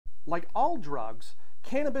Like all drugs,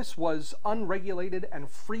 cannabis was unregulated and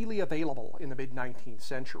freely available in the mid-19th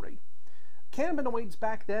century. Cannabinoids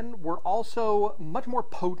back then were also much more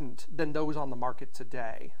potent than those on the market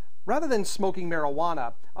today. Rather than smoking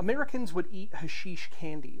marijuana, Americans would eat hashish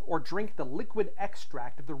candy or drink the liquid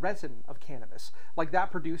extract of the resin of cannabis, like that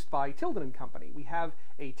produced by Tilden & Company. We have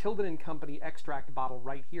a Tilden & Company extract bottle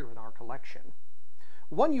right here in our collection.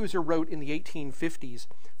 One user wrote in the 1850s,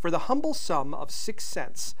 "For the humble sum of 6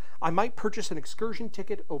 cents, I might purchase an excursion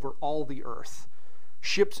ticket over all the earth."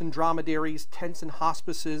 Ships and dromedaries, tents and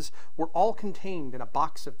hospices were all contained in a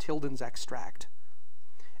box of Tilden's extract.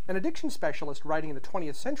 An addiction specialist writing in the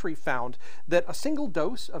 20th century found that a single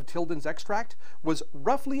dose of Tilden's extract was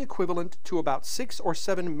roughly equivalent to about 6 or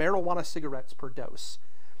 7 marijuana cigarettes per dose,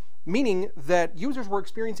 meaning that users were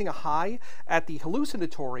experiencing a high at the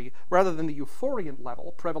hallucinatory rather than the euphoriant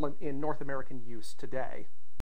level prevalent in North American use today.